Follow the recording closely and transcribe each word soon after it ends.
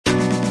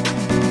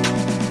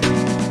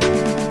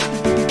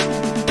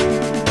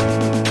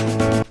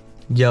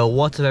Yo,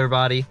 what's up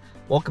everybody?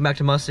 Welcome back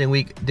to Mustang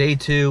Week, day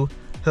 2.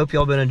 Hope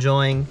y'all been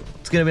enjoying.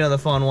 It's gonna be another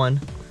fun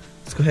one.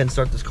 Let's go ahead and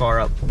start this car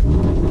up.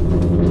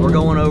 We're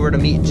going over to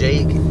meet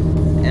Jake,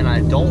 and I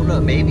don't know,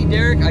 maybe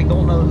Derek, I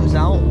don't know who's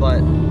out,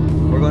 but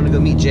we're going to go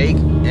meet Jake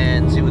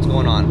and see what's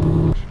going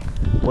on.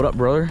 What up,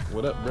 brother?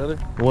 What up, brother?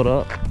 What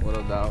up? What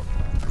up, dog?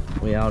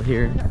 We out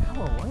here. They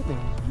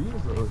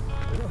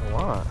got a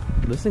lot.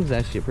 This thing's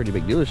actually a pretty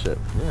big dealership.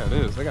 Yeah, it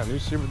is. They got new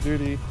Super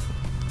Duty.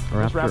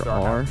 Raptor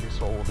R. Has to be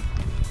sold.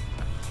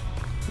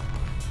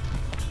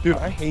 Dude,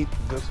 I hate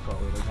this color.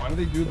 Like, why do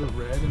they do the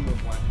red and the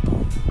black?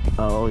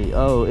 Oh,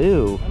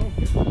 ew. I don't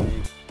get the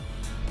name.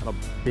 Got a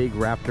big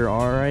Raptor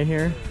R right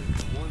here.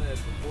 One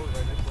that's before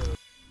right next to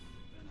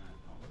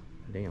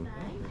Damn.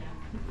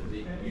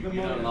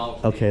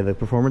 Okay, the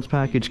performance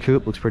package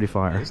coupe looks pretty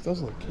fire. This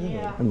does look cool.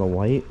 And the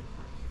white.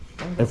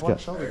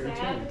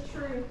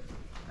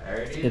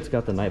 It's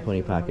got the night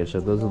pony package, so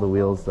those are the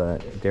wheels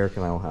that Derek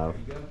and I will have.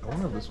 I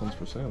wonder if this one's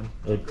for sale.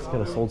 It's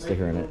got a sold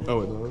sticker in it.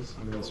 Oh, it does?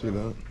 I didn't see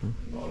that.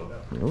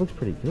 It looks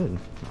pretty good,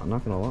 I'm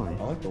not gonna lie.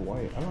 I like the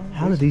white. I don't know.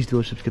 How do these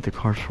dealerships get their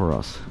cars for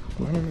us?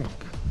 I don't know.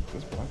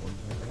 This black one.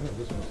 I know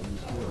this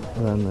one's cool.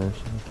 And then the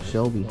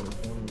Shelby. This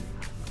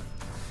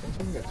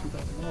one got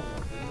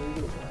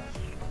 $2,000.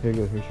 Here you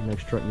go, here's your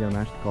next truck, you gotta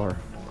match the car.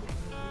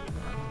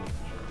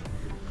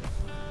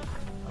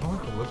 I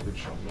like the lifted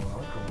Shelby one. I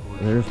like the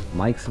one. There's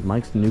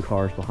Mike's new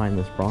cars behind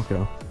this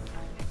Bronco.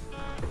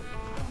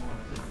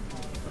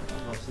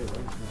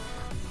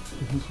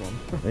 This one.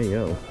 There you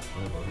go.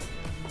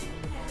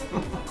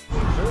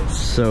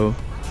 So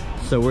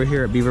we're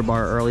here at Beaver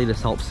Bar early to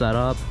help set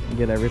up,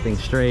 get everything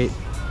straight.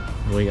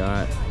 We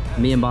got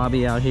me and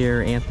Bobby out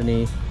here,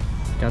 Anthony,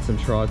 got some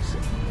trucks,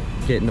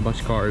 getting a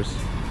bunch of cars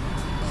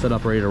set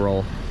up, ready to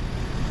roll.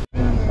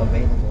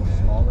 Available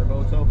smaller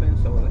boats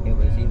open, so it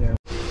was either.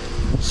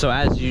 So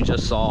as you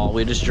just saw,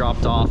 we just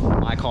dropped off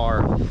my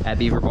car at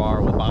Beaver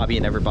Bar with Bobby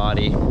and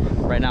everybody.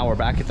 Right now we're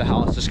back at the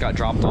house, just got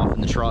dropped off in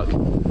the truck.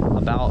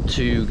 About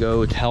to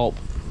go to help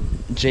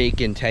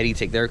Jake and Teddy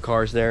take their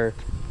cars there.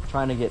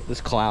 Trying to get this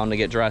clown to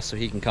get dressed so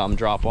he can come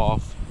drop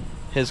off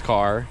his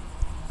car.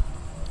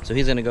 So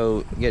he's gonna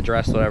go get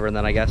dressed, whatever, and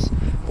then I guess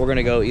we're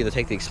gonna go either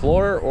take the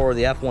Explorer or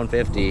the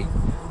F-150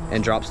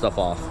 and drop stuff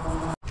off.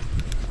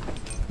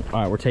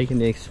 All right, we're taking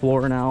the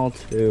Explorer now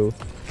to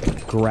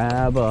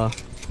grab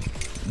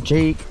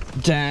Jake,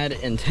 Dad,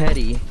 and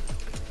Teddy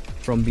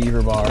from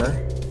Beaver Bar,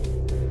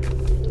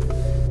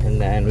 and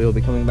then we will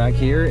be coming back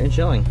here and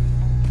chilling.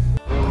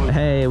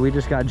 Hey, we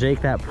just got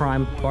Jake that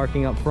prime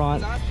parking up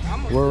front.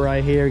 We're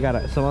right here,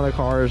 got some other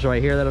cars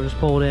right here that I've just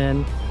pulled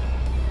in.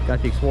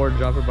 Got the Explorer to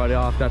drop everybody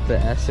off, got the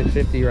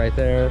S650 right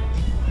there.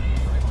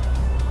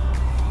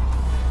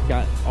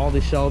 Got all the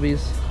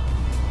Shelbys.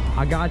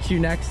 I got you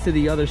next to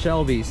the other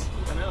Shelbys.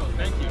 I know,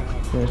 thank you.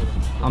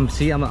 I'm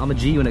a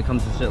G when it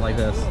comes to shit like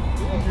this.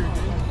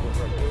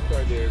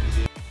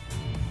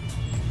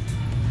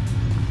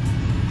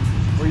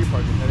 Where are you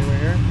parking? Anywhere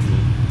here?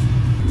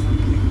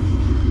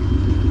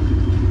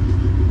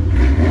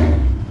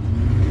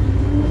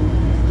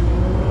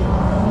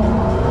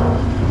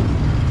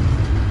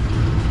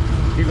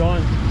 Keep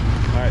going.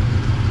 All right.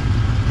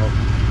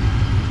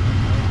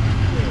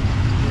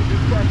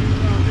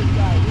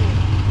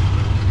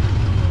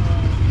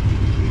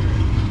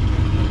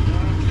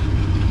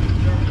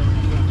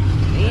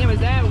 Damn, is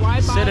that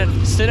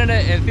Wi-Fi? Sit in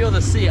it and feel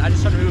the seat. I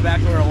just tried to move back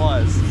to where it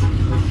was.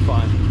 It's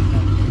fun.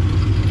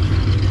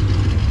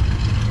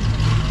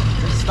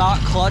 Stock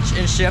clutch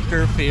and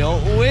shifter feel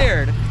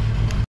weird.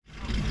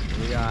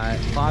 We got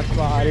Fox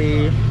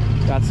Body,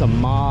 got some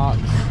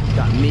mops,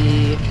 got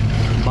me,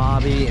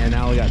 Bobby, and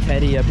now we got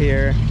Teddy up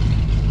here.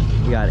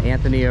 We got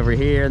Anthony over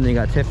here, and then you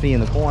got Tiffany in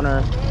the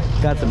corner.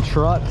 Got some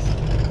trucks.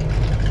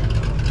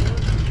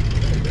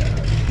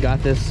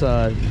 Got this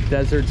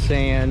desert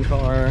sand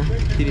car,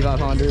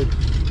 TD500.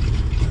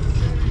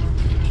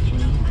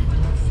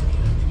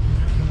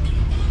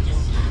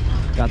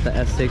 Got the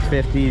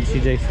S650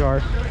 CJ's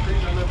car. I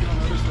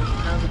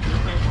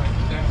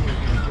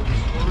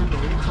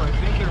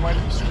think there might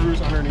be screws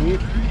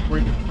underneath where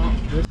you can pump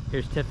this.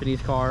 Here's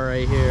Tiffany's car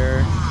right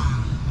here.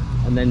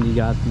 And then you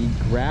got the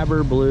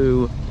Grabber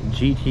Blue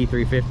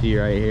GT350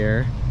 right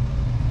here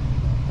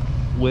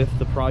with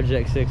the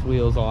Project 6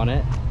 wheels on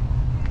it.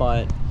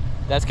 But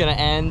that's gonna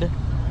end.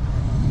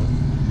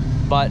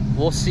 But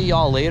we'll see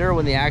y'all later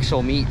when the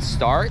actual meet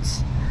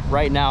starts.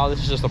 Right now, this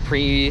is just a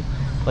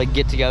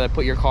get together,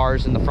 put your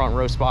cars in the front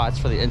row spots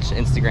for the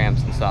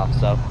Instagrams and stuff.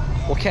 So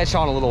we'll catch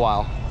y'all in a little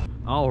while.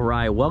 All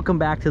right, welcome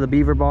back to the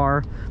Beaver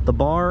Bar. The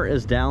bar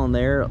is down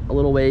there a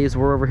little ways.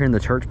 We're over here in the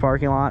church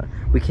parking lot.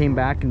 We came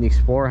back and the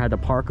Explorer had to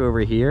park over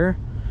here.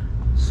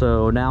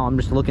 So now I'm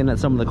just looking at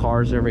some of the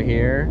cars over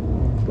here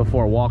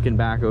before walking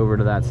back over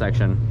to that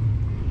section.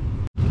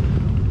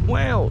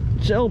 Wow,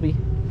 Shelby.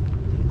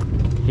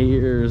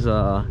 Here's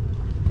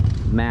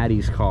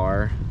Maddie's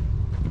car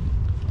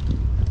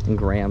and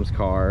Graham's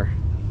car.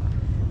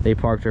 They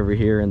parked over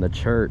here in the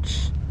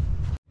church.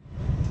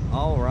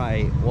 All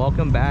right,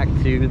 welcome back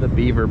to the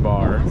Beaver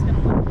Bar.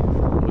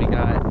 We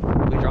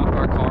dropped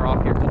our car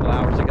off here a couple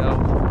hours ago.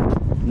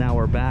 Now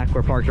we're back.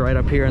 We're parked right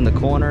up here in the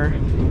corner.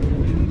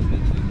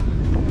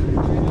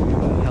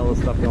 Hella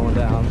stuff going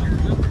down.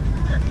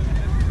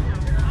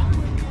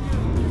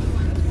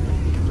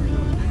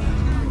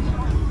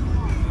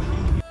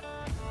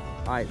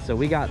 All right, so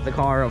we got the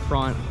car up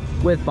front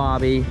with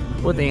Bobby,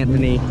 with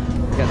Anthony.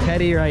 We got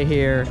Teddy right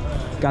here.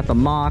 Got the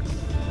Mock.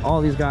 All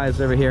these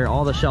guys over here.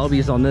 All the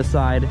Shelbys on this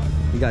side.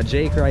 We got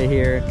Jake right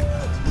here.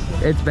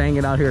 It's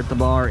banging out here at the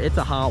bar. It's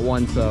a hot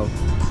one, so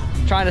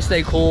trying to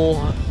stay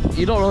cool.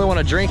 You don't really want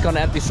to drink on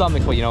an empty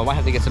stomach, but you know, might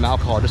have to get some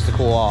alcohol just to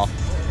cool off.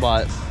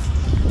 But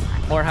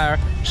or her,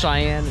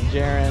 Cheyenne and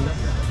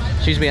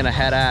Jaren. She's being a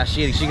head ass.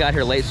 She got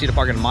here late, so she had to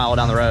park a mile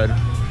down the road.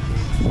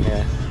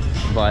 Yeah,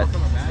 but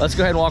let's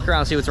go ahead and walk around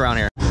and see what's around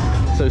here.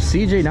 So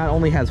CJ not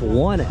only has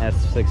one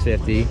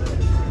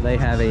S650, they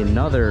have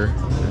another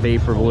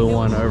Vapor Blue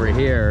one over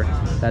here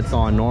that's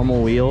on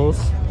normal wheels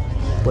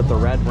with the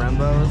red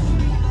Brembos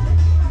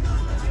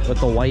with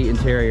the white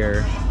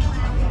interior.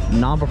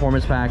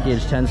 Non-performance package,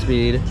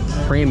 10-speed,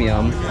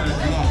 premium.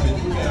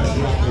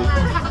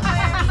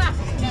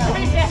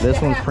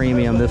 This one's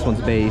premium, this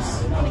one's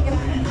base.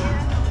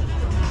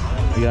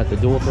 You got the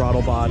dual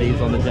throttle bodies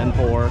on the Gen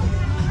 4.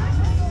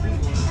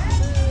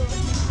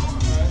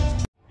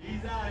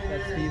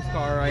 That's Steve's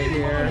car right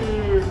here.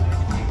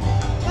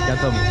 Got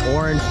the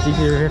orange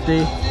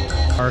GT50.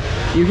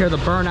 You hear the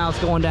burnouts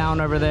going down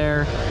over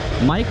there.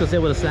 Mike was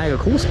able to snag a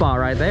cool spot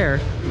right there.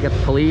 You got the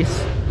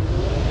police.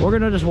 We're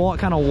gonna just walk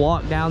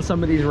down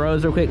some of these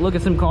roads real quick. Look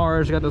at some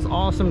cars. You got this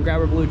awesome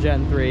Grabber Blue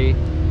Gen 3.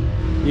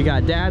 You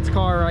got Dad's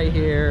car right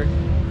here.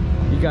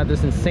 You got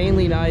this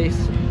insanely nice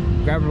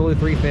Grabber Blue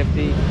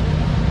 350.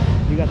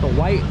 You got the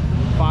white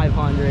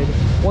 500.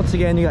 Once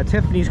again, you got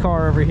Tiffany's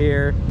car over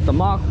here. The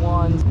Mach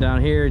ones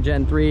down here,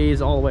 Gen 3s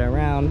all the way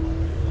around.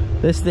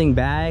 This thing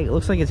bagged. It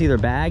looks like it's either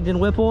bagged and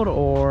whippled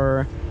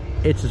or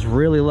it's just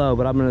really low,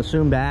 but I'm gonna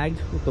assume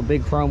bagged with the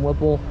big chrome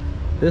Whipple.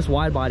 This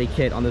wide body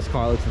kit on this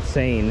car looks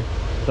insane.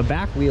 The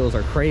back wheels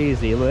are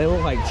crazy. They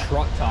look like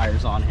truck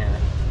tires on here.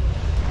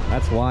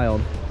 That's wild.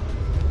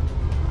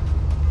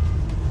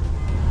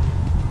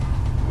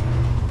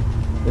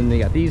 Then they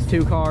got these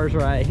two cars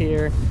right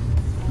here.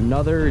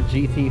 Another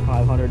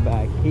GT500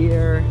 back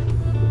here.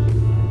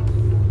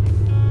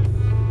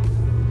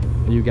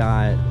 You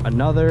got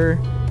another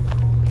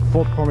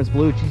full performance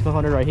blue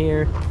GT500 right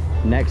here,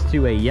 next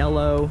to a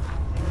yellow.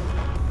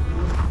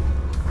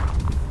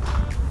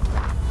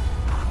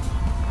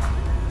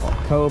 All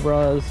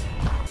Cobras.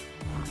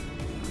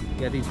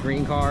 You got these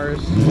green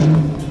cars.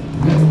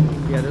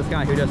 You got this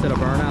guy who just did a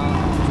burnout.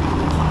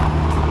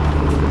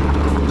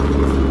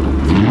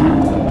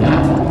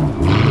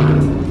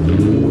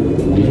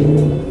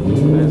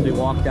 As we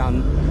walk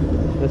down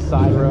this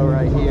side row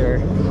right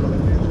here.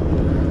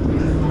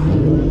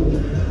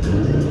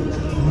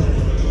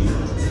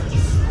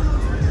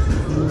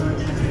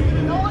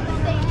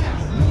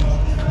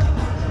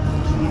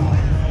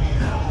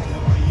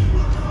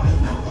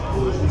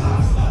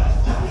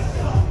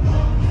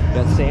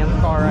 Got Sam's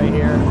car right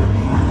here.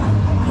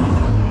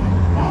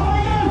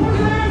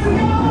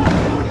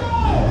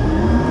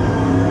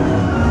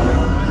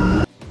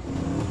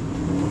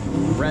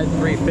 Red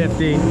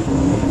 350.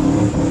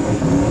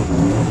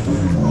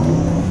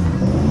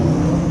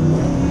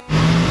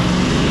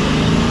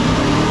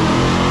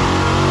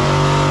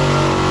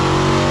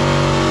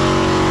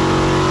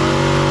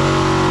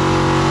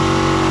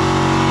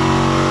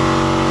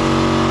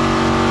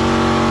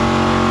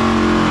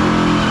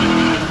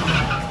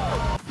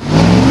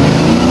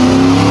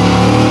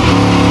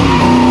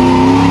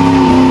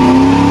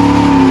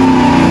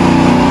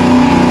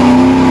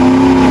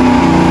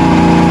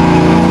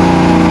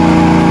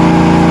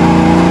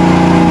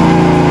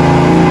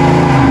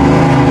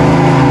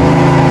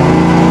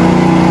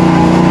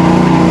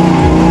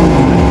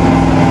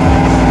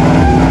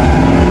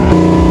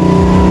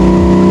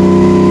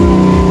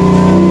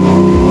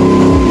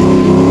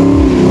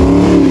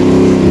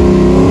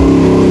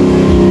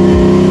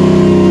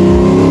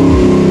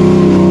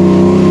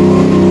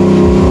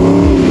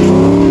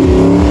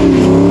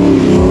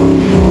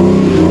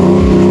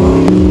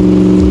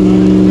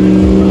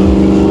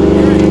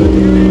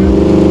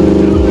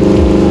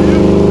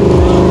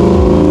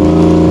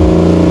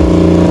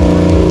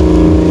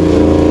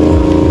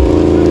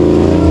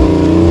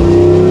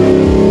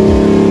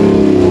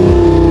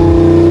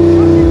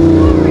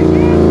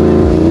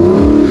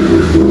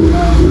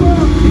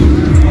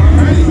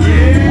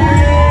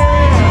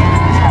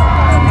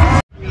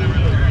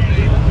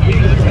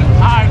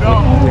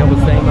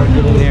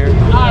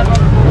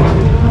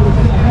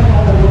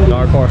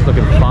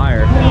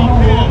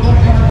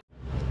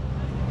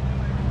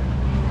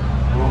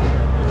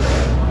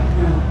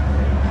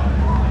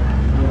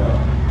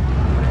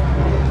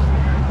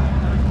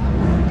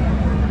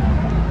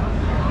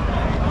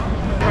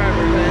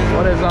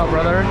 What's up,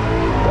 brother?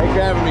 Thanks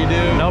for having me,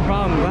 dude. No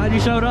problem. Glad you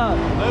showed up.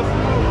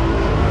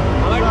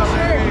 I like the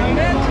shirt,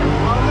 man.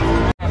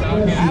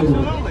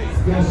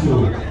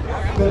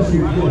 Absolutely. He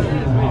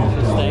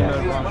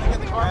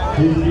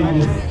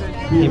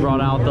brought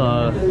out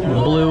the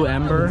blue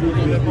ember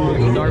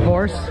dark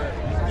horse.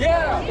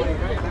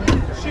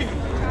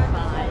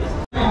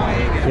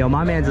 Yo,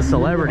 my man's a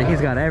celebrity.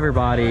 He's got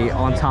everybody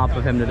on top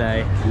of him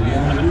today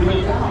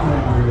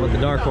with the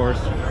dark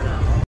horse.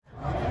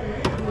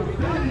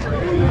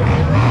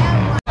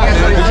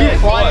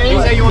 You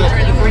say you want to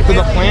trade the free to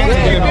the plant to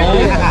get it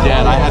home?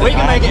 Yeah, we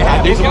can make it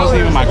happen. This wasn't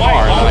even my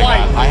car.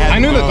 I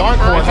knew the dark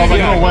horse. I was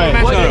like, no way.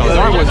 No, the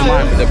dark horse is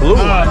mine. The blue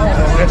one.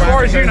 As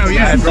far as you know,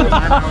 yes.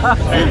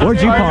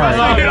 Where'd you park?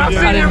 I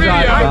didn't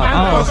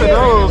drive.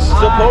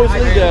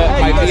 Supposedly the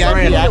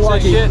VIP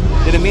access shit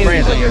didn't mean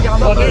anything.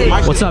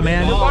 What's up,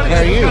 man? How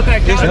are you?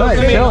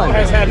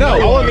 Chilling.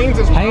 No, all it means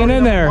is hanging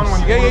in there.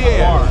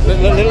 Yeah.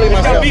 Literally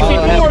myself.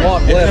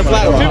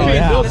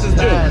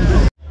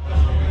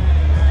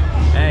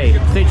 Hey,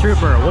 State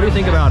Trooper, what do you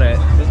think about it?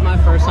 This is my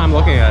first time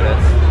looking at it.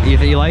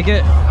 You like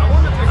it?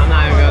 I'm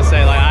not even gonna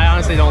say, like, I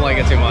honestly don't like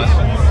it too much.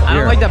 I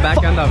don't like the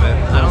back end of it.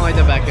 I don't like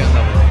the back end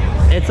of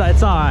it. It's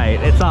alright.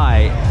 It's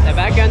alright. The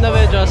back end of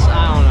it just,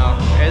 I don't know.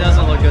 It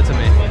doesn't look good to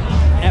me.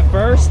 At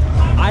first,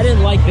 I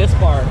didn't like this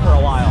part for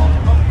a while.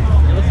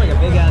 It looks like a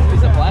big ass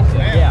piece of plastic.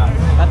 Yeah,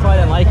 that's why I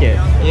didn't like it.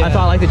 Yeah. I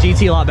thought I liked the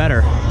GT a lot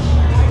better.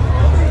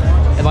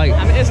 And like,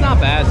 I mean, it's not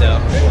bad though.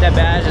 That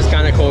badge is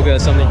kind of cool because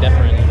it's something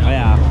different. You know?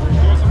 yeah.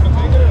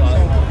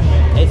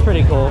 It's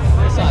pretty cool.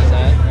 It's not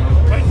that.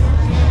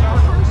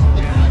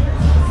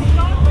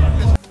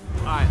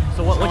 Alright,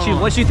 so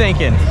what you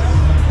thinking?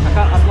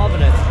 I'm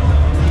loving it.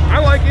 I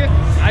like it.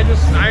 I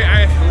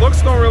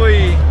looks don't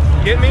really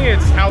get me.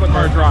 It's how the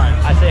car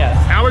drives. I say it.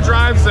 How it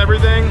drives is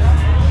everything.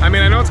 I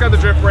mean, I know it's got the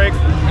drift brake.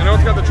 I know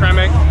it's got the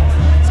Tremec.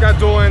 It's got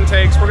dual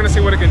intakes. We're gonna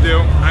see what it can do.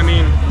 I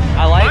mean,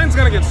 mine's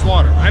gonna get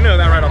slaughtered. I know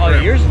that right off the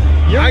rip.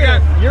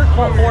 Your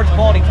Ford's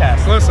quality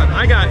test. Listen,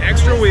 I got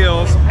extra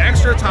wheels,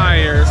 extra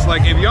tires.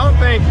 Like, if y'all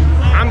think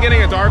I'm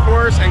getting a dark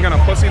horse and gonna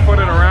pussyfoot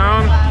it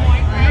around,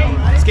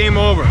 it's game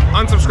over.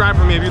 Unsubscribe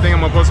from me if you think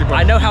I'm a pussyfoot.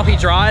 I know how he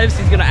drives.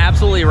 He's gonna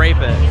absolutely rape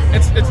it.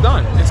 It's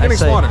done. It's getting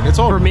slaughtered. It's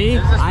over. For me,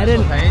 I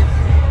didn't.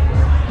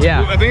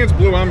 Yeah. I think it's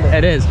blue ember.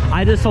 It is.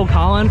 I just told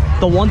Colin,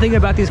 the one thing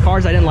about these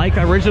cars I didn't like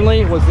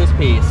originally was this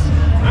piece.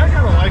 I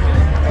kind of like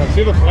it.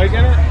 See the flake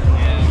in it?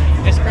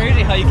 Yeah. It's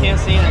crazy how you can't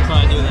see it until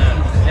I do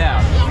that.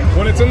 Yeah.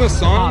 When it's in the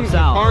sun, the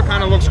car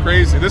kind of looks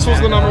crazy. This was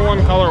the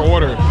 #1 color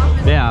ordered.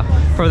 Yeah,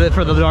 for the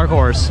dark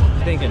horse.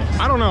 Thinking.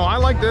 I don't know. I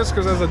like this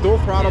because as a dual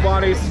throttle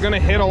body, it's gonna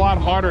hit a lot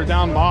harder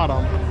down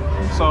bottom.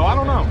 So I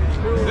don't know.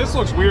 This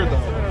looks weird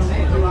though.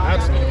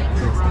 That's.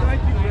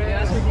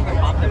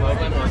 Pop them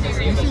open or just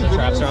see if the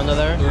straps are under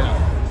there.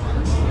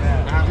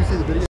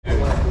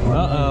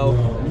 Uh-oh.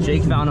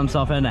 Jake found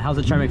himself in it. How's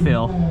the Tremec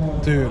feel?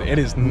 Dude, it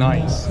is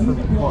nice.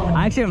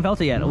 I actually haven't felt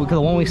it yet because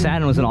the one we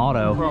sat in was an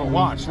auto. Bro,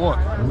 watch, look.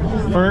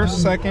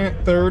 First, second,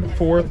 third,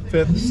 fourth,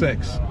 fifth,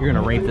 sixth. You're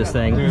gonna rape this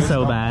thing. Dude,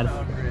 so bad.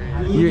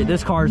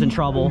 This car's in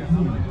trouble.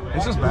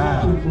 It's just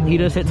bad. He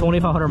just hit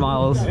 2,500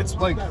 miles. It's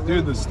like,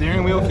 dude, the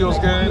steering wheel feels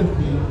good.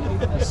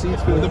 The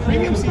seats feel, the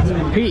premium seats feel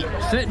good. Pete,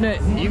 sit in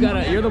it.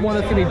 You're the one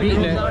that's gonna be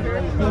beating it.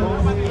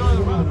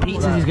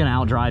 Pete says he's gonna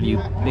outdrive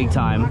you big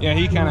time. Yeah,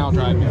 he can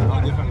outdrive me.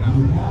 I'll give him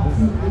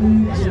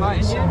that. It's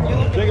nice.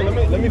 Jake,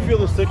 let me feel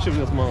the stick shift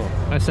this mom.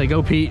 I say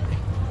go, Pete.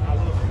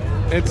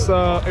 It's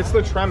the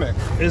Tremec.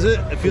 Is it?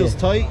 It feels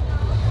tight.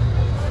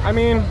 I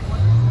mean,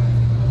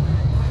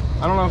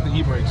 I don't know if the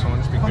e-brakes on.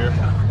 Just be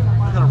careful.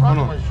 I gotta run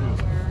on my shoes.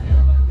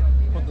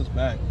 Put this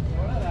back.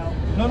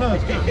 No,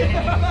 it's good.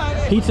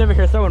 Pete's over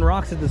here throwing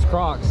rocks at this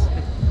Crocs.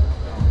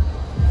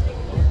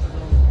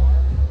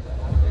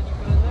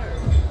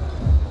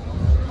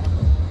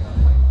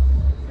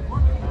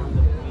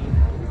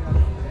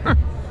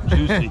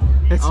 Juicy.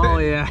 Oh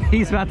yeah,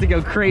 he's about to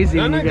go crazy.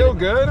 Doesn't it go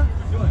good?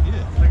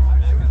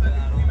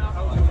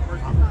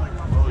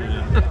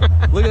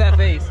 Look at that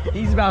face.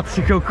 He's about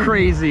to go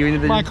crazy.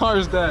 My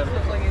car's dead.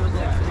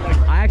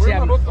 I actually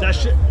haven't.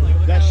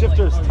 That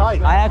shifter's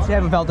tight. I actually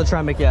haven't felt the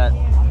Tremec yet.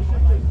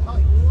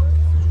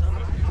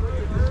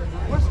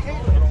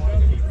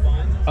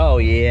 Oh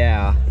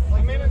yeah.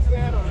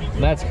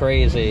 That's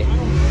crazy.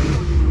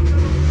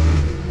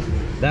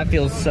 That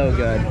feels so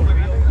good.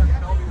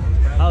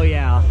 Oh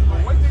yeah.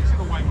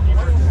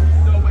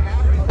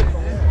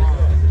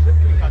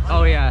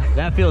 Oh yeah,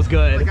 that feels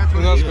good.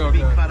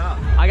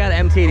 I got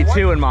an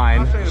MT82 in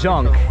mine.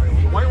 Junk.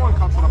 White one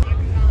comes up.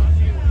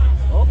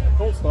 Oh,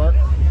 cold start.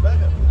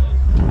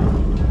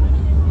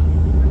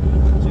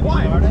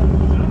 Why?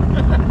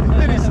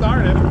 Then he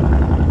started.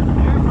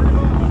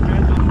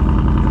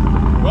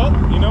 Well,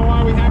 you know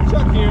why we have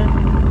Chuck here.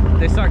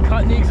 They start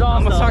cutting the exhaust.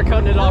 I'm gonna start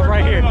cutting it off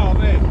right here.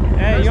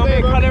 Hey, you want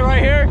me to cut it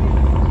right here?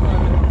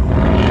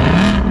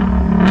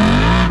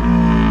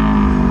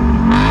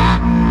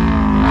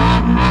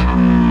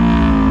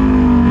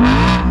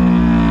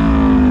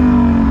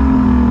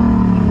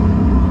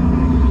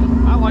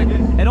 I like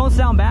it. It don't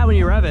sound bad when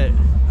you rev it.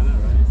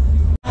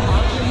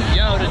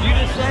 Yo, did you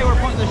just say we're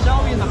putting the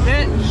Shelby in the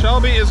pit?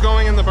 Shelby is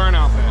going in the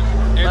burnout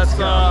pit. Let's It's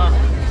go.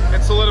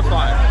 It's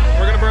solidified.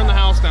 We're gonna burn the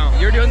house down.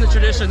 You're doing the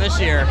tradition this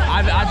year.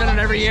 I've done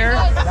it every year.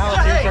 Now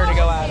it's your turn to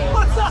go at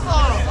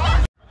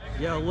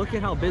it. Yo, look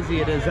at how busy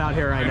it is out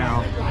here right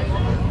now.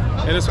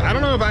 It is. I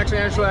don't know if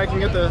actually I can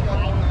get the.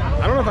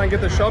 I don't know if I can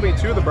get the Shelby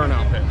to the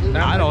burnout pit.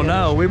 I don't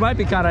know. We might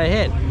be kind of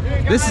hit.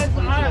 This is.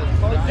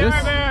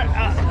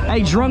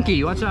 Hey,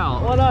 drunkie, watch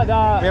out.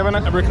 We have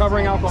a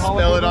recovering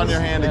alcoholic. Spill it on your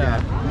hand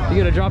again. You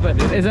gonna drop it?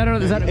 Is that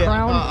a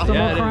crown? Some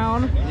more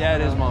crown? Yeah,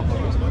 it is,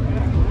 motherfuckers.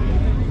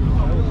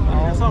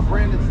 I saw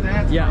Brandon's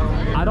stats. Yeah.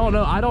 I don't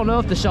know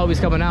if the Shelby's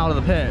coming out of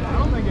the pit. I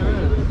don't think it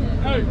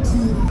is.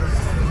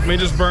 Let me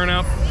just burn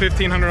out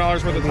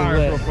 $1,500 worth of tires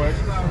real quick.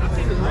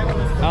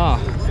 Ah.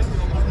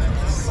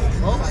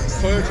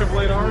 Toyota Triple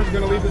 8R is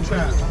gonna leave the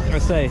chat.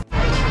 Let's say.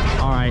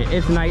 All right,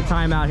 it's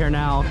nighttime out here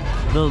now.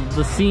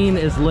 The scene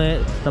is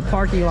lit. The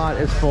parking lot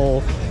is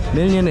full.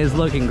 Minion is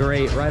looking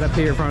great right up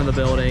here in front of the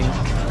building.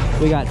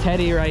 We got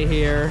Teddy right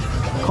here.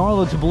 Car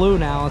looks blue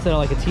now instead of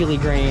like a tealy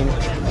green.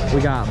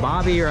 We got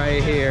Bobby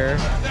right here,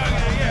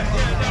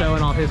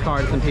 showing off his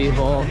car to some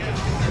people.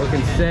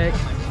 Looking sick.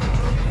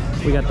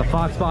 We got the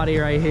Fox Body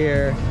right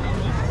here.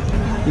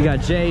 You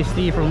got Jay,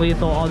 Steve from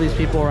Lethal, all these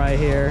people right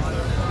here.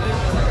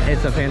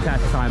 It's a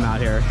fantastic time out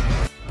here.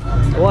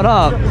 What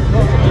up?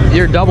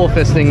 You're double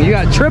fisting. You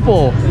got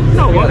triple.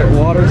 No water.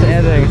 Water's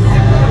everything.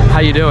 How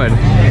you doing?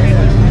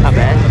 Not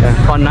bad.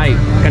 Yeah. Fun night.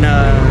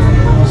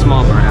 Gonna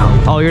small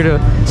burnout. Oh, you're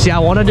doing. See, I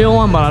want to do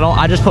one, but I don't.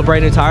 I just put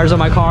brand new tires on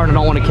my car and I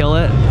don't want to kill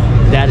it.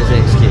 That is the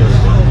excuse.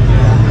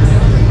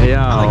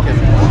 Yeah.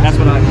 That's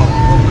what I call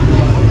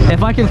it.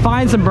 If I can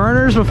find some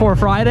burners before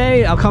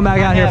Friday, I'll come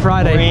back out here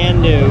Friday.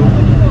 Brand new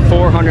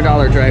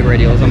 $400 drag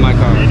radials on my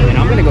car, and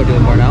I'm gonna go do the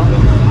burnout.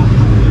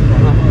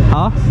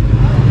 Huh?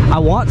 I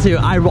want to.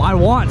 I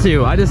want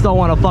to. I just don't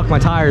want to fuck my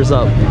tires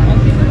up.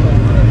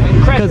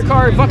 Crash your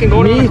car, fucking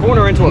going around the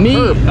corner into a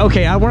curb.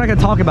 Okay, we're not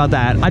gonna talk about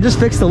that. I just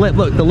fixed the lip.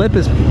 Look, the lip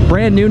is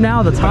brand new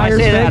now. The tires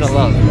I say that fixed.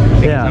 out of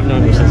love. Yeah. I've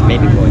known you since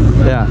baby boy.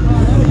 Yeah.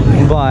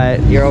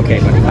 But You're okay,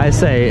 buddy. I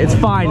say it's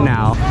fine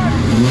now.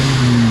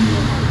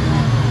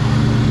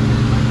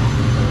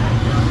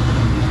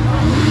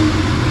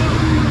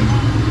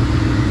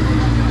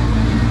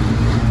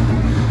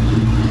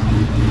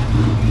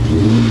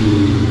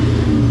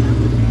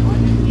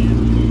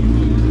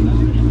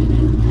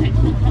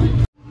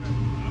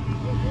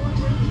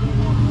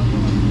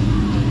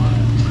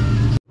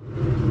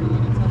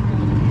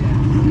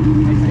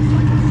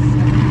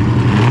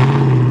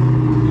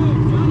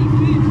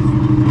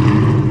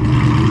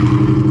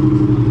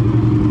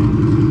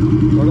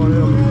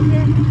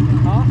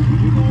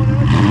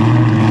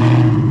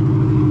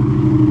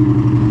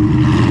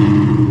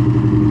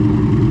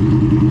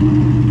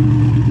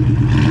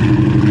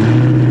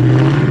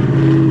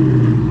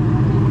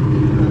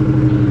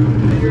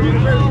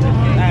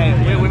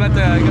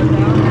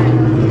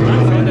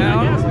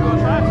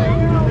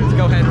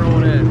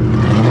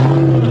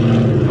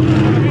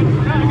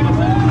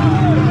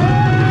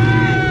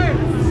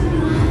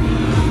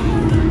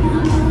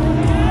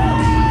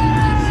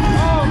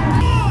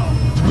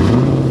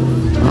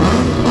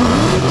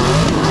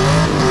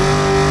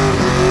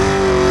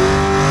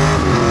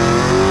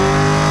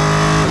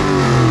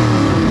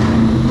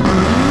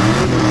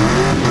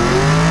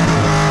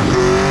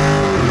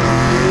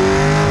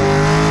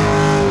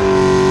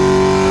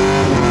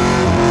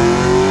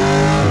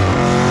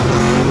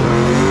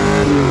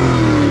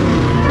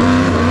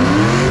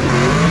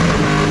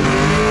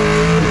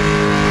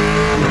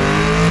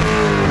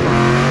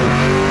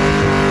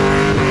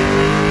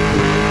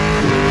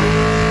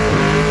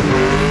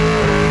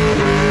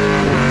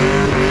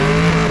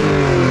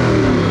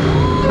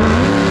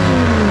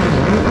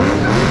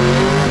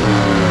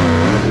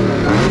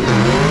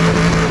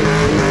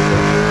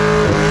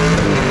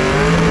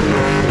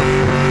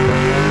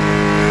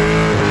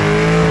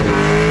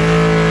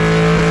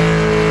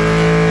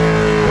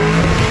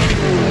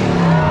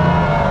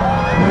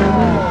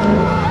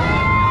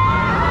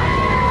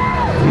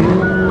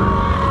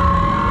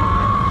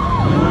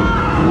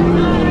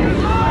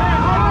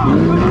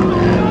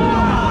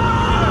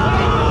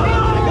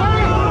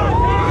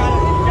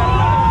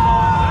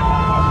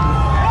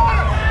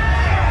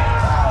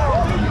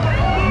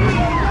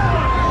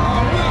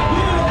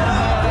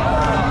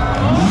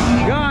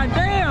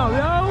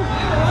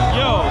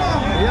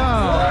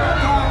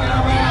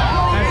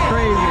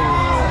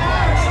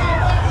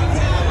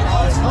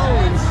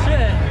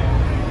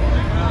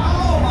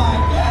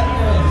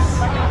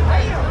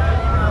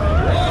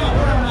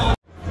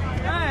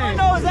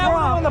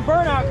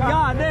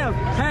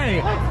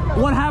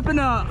 What happened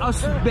to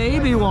a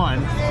baby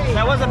one?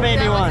 That was a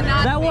baby one.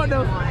 That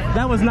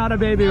was not a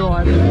baby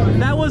one.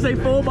 That was a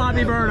full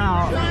body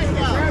burnout.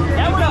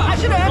 I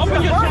should have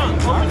answered the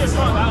front. Open this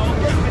front.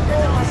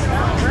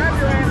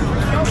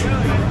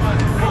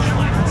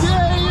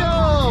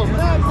 Damn!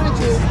 That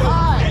bitch is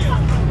hot!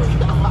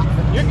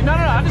 No,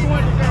 I just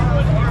wanted.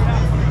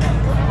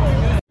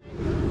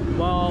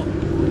 Well,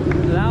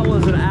 that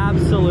was an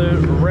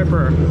absolute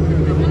ripper.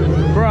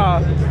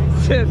 Bruh,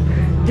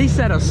 he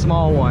said a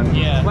small one.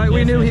 Yeah. Like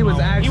we knew he was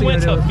actually He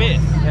went to fit. fit.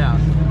 Yeah.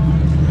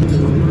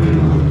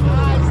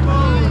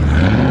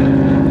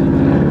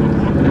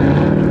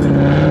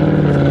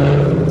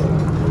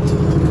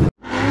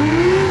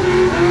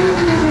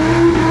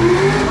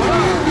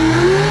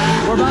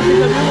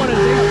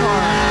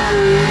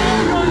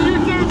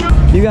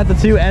 You got the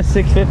two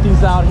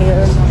S650s out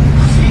here,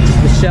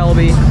 the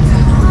Shelby.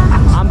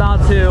 I'm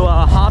about to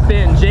hop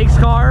in Jake's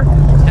car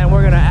and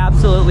we're gonna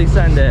absolutely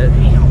send it.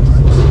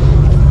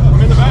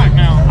 I'm in the back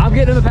now. I'm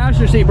getting in the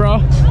passenger seat,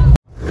 bro.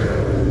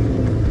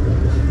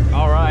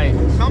 All right.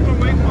 Tell them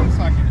to wait 1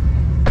 second.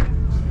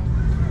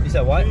 You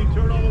said what? Can you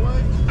turn all the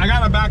way? I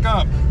gotta back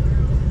up.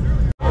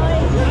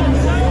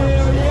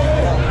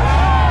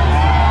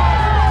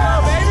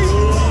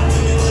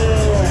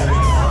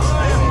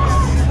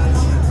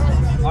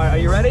 All right, are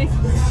you ready?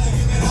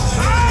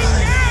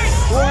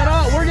 What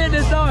up? We're getting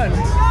this done.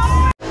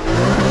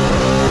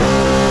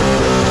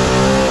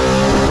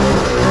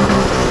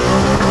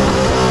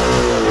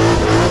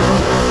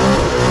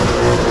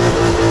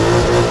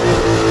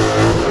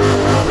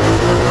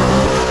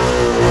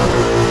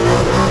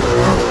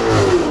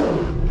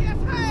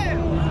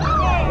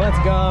 Let's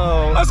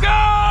go. Let's go!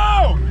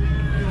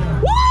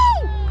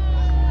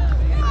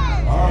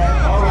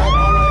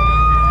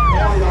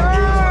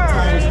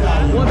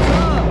 What's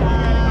up?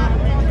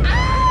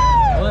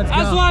 Let's go.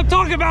 That's what I'm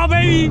talking about,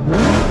 baby.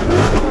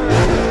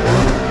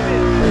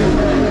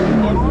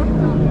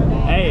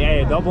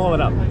 Hey, don't blow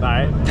it up. All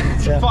right.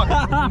 Fuck.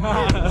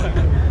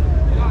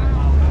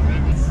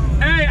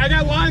 Hey, I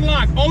got line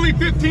lock. Only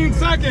 15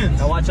 seconds.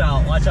 Now watch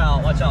out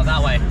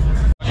that way.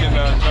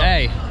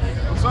 Hey,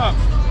 What's up?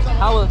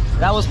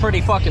 that was pretty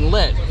fucking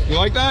lit. You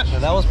like that? Yeah,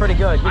 that was pretty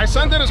good. I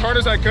sent it as hard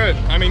as I could.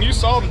 I mean, you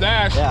saw the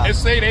dash. Yeah. It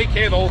stayed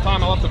 8K the whole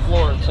time I left the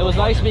floor. It was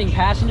nice being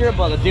passenger,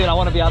 but dude, I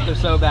want to be out there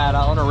so bad.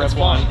 I want to rip It's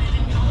one.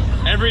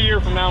 fun. Every year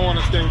from now on,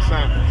 it's getting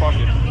sent. Fuck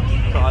it.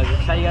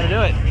 That's how you gotta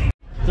do it.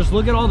 Just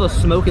look at all the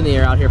smoke in the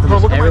air out here from Bro,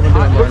 look everyone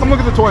doing come look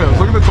at the Toyotas.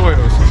 Look at the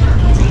Toyotas.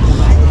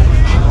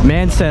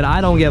 Man said, I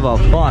don't give a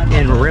fuck,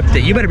 and ripped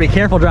it. You better be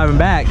careful driving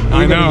back.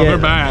 I know, they're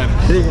bad.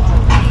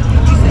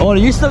 Oh,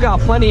 you still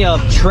got plenty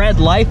of tread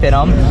life in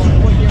them.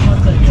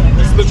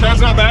 The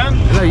tread's not bad?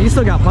 No, you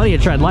still got plenty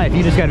of tread life.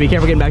 You just gotta be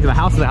careful getting back to the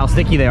house and how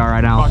sticky they are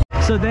right now.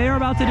 So they are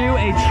about to do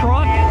a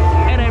truck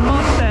and a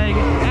Mustang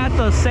at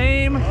the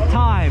same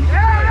time.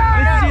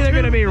 This is either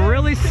gonna be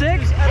really sick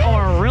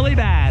or really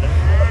bad.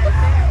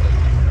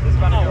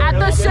 At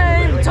the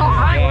same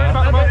time.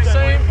 At the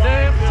same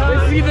damn time.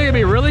 This is either gonna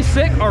be really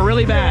sick or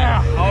really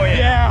bad. Yeah. Oh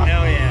yeah.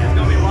 Hell yeah. It's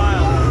gonna be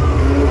wild.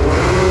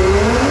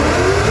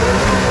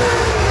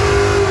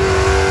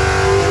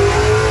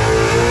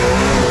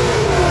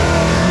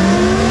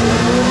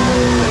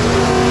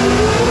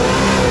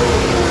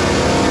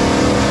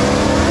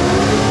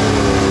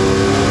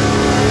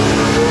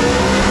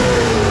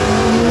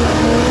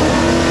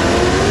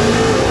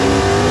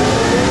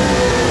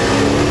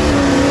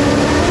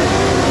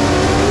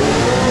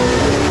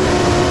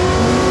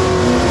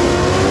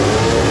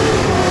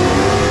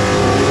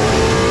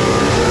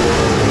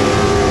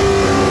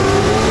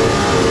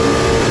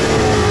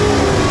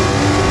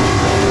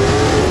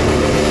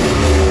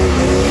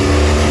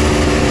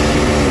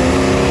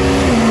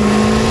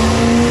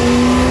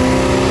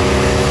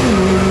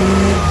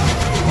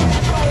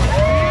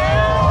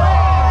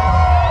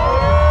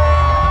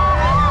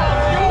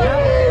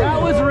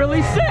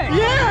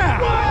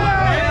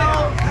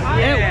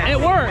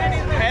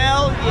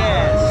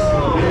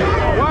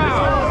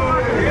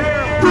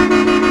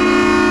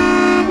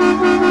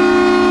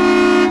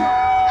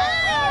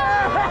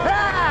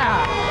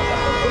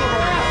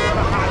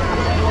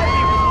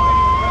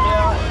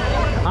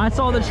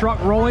 The truck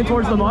rolling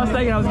towards the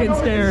Mustang and I was getting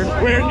scared.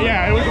 Weird.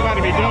 Yeah, it was about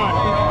to be done.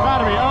 About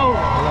to be over.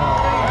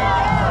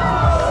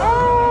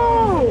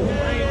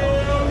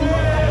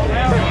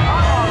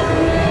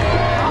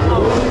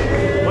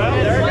 Well,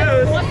 there it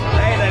goes.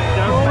 Hey, that's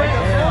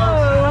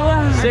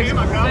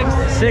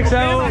 6-0.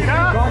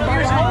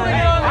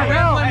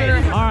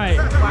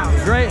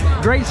 All right,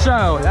 great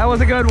show. That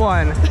was a good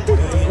one.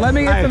 Let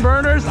me get some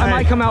burners. I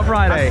might come out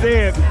Friday. I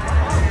said,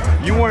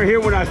 you weren't here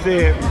when I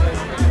said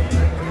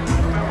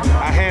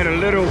I had a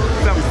little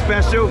something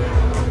special.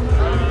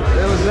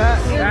 It was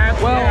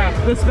that?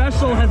 Well, the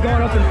special has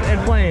gone up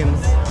in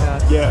flames.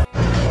 Yeah.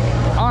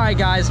 All right,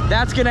 guys,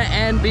 that's gonna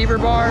end Beaver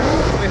Bar.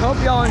 We hope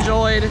y'all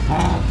enjoyed.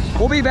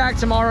 We'll be back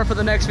tomorrow for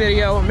the next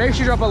video. Make sure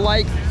you drop a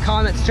like,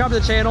 comment, subscribe to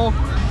the channel.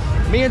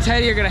 Me and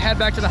Teddy are gonna head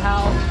back to the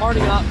house,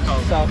 party up.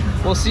 So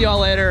we'll see y'all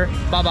later.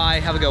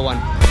 Bye-bye, have a good one.